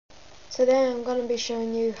Today I'm going to be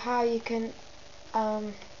showing you how you can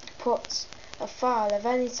put a file of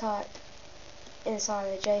any type inside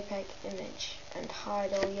a JPEG image and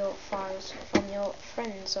hide all your files from your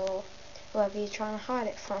friends or whoever you're trying to hide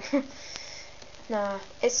it from. Now,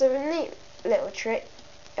 it's a neat little trick.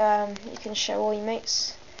 You can show all your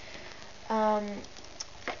mates.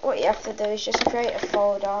 What you have to do is just create a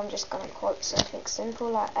folder. I'm just going to call it something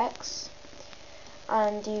simple like X,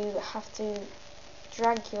 and you have to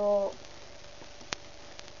drag your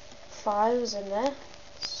files in there.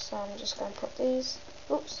 So I'm just going to put these,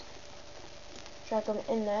 drag them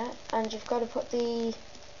in there, and you've got to put the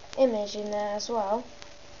image in there as well.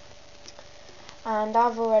 And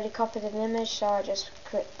I've already copied an image, so I just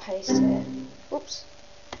click paste here.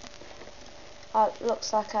 It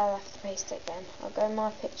looks like I'll have to paste it again. I'll go in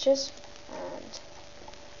my pictures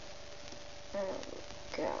and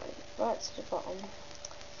go right to the bottom.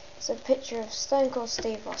 It's a picture of Stone Cold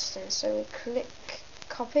Steve Austin, so we click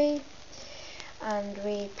copy and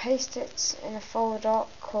we paste it in a folder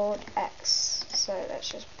called X. So let's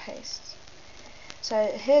just paste.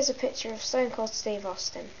 So here's a picture of Stone Cold Steve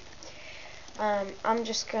Austin. I'm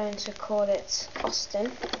just going to call it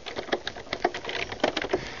Austin,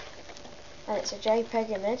 and it's a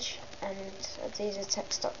JPEG image, and these are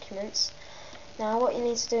text documents. Now what you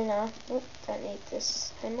need to do now, don't need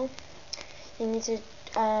this anymore, you need to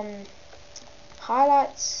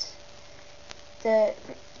highlight the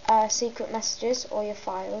secret messages or your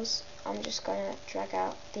files. I'm just going to drag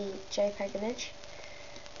out the JPEG image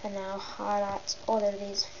and now highlight all of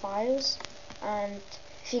these files. And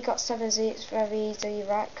if you've got 7Z, it's very easy. You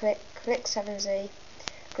right click, click 7Z,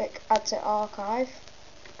 click add to archive,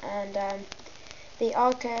 and the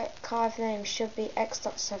archive name should be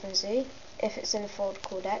x.7z if it's in a folder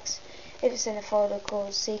called X. If it's in a folder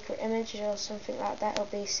called secret image or something like that, it'll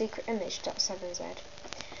be secret image.7z.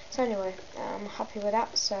 So anyway, I'm happy with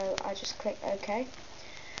that, so I just click OK,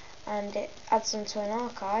 and it adds them to an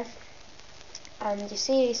archive. And you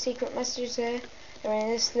see these secret messages here, they're in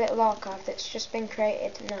this little archive that's just been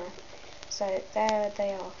created now. So there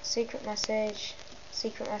they are, secret message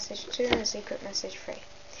 2 and secret message 3.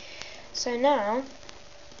 So now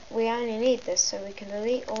we only need this, so we can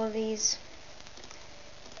delete all these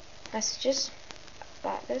messages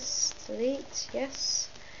like this. Delete, yes.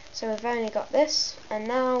 So we've only got this, and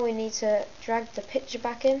now we need to drag the picture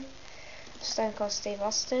back in. Stone Cold Steve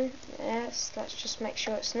Austin. Yes, let's just make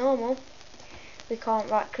sure it's normal. We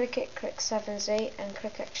can't right click it, click 7Z and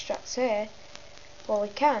click extract here. Well, we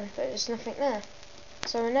can, but there's nothing there.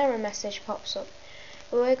 So an error message pops up.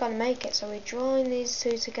 But we're going to make it, so we join these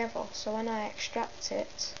two together. So when I extract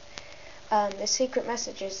it, the secret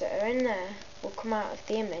messages that are in there will come out of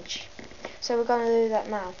the image. So we're going to do that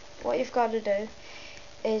now. What you've got to do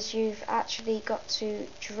is you've actually got to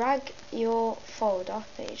drag your folder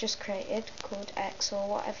that you just created called X or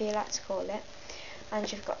whatever you like to call it,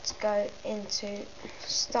 and you've got to go into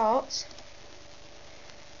start,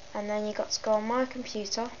 and then you've got to go on my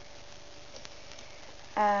computer,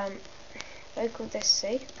 local disk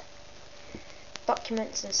C,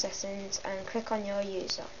 documents and settings, and click on your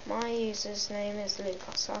user. My user's name is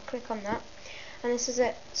Lucas, so I'll click on that, and this is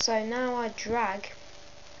it. So now I drag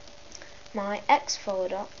my X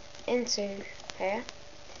folder into here,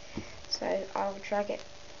 so I'll drag it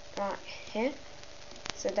right here.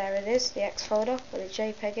 So there it is, the X folder with a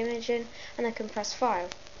JPEG image in and a compressed file.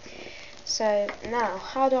 So now,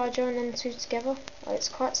 how do I join them two together? Well, it's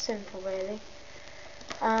quite simple really.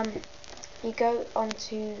 You go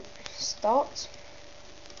onto start,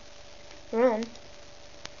 run,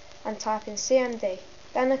 and type in cmd.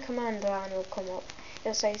 Then a command line will come up.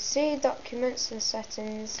 It'll say C documents and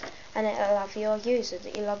settings, and it'll have your user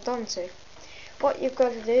that you logged on to. What you've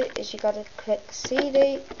got to do is you've got to click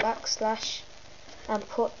cd / and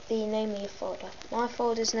put the name of your folder. My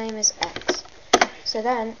folder's name is X. So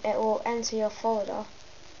then it will enter your folder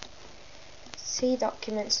C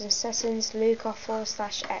documents and settings Luca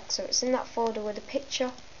 /X. So it's in that folder with a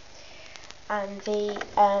picture and the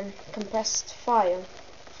compressed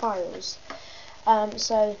files.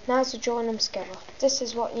 So now to join them together, this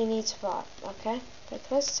is what you need to write. Okay, pay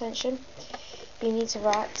close attention. You need to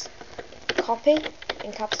write copy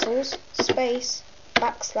in capitals, space,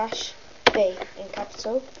 \B in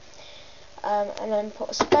capital, and then put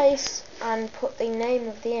a space and put the name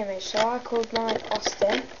of the image. So I called mine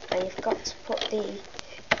Austin, and you've got to put the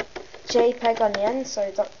JPEG on the end,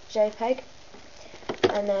 so .jpeg,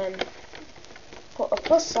 and then put a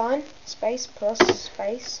plus sign, space, plus,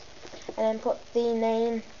 space, and then put the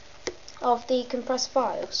name of the compressed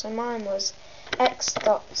file. So mine was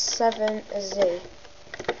x.7z.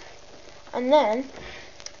 And then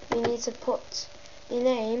you need to put the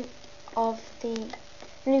name of the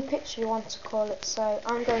new picture you want to call it. So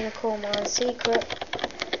I'm going to call mine Secret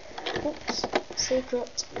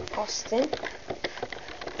Austin.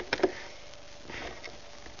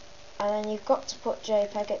 And then you've got to put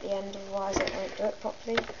JPEG at the end, otherwise it won't do it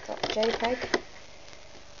properly. .jpeg.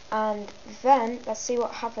 And then let's see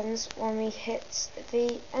what happens when we hit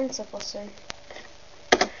the enter button.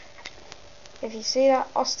 If you see that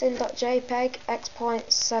Austin.jpg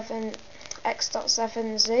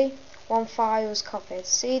x.7z, one file was copied.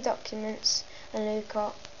 C documents and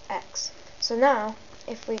lookup x. So now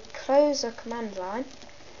if we close the command line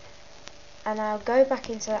and I'll go back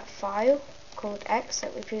into that file called X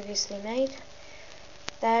that we previously made,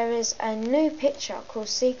 there is a new picture called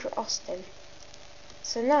Secret Austin.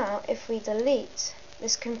 So now if we delete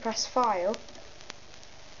this compressed file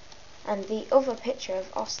and the other picture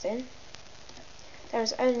of Austin, there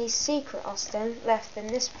is only Secret Austin left in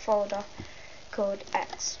this folder called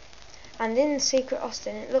X. And in Secret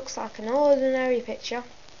Austin it looks like an ordinary picture,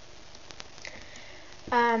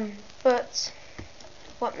 but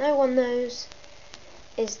what no one knows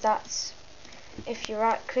is that if you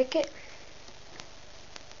right click it,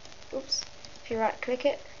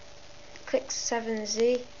 click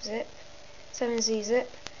 7z zip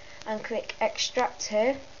and click extract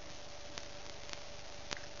here,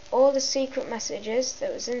 all the secret messages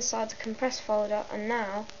that was inside the compressed folder are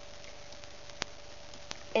now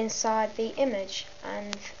inside the image,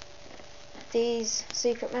 and these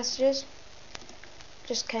secret messages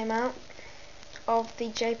just came out of the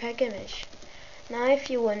JPEG image. Now if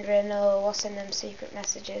you're wondering, oh, what's in them secret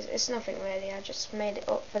messages, it's nothing really, I just made it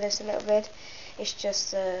up for this a little bit. It's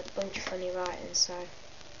just a bunch of funny writing. So,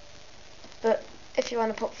 but if you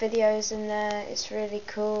want to put videos in there, it's really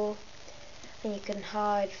cool, and you can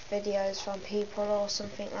hide videos from people or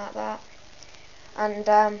something like that. And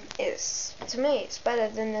it's, to me, it's better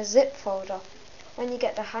than the zip folder. When you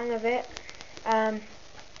get the hang of it, I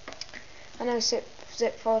know zip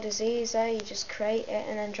folders easy, you just create it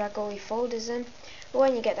and then drag all your folders in. But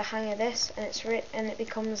when you get the hang of this and it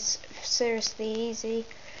becomes seriously easy,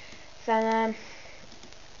 then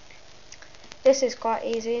this is quite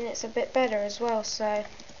easy and it's a bit better as well. So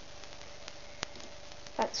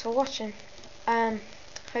thanks for watching.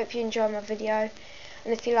 Hope you enjoyed my video,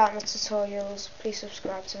 and if you like my tutorials, please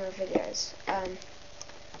subscribe to my videos.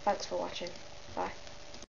 Thanks for watching. Bye.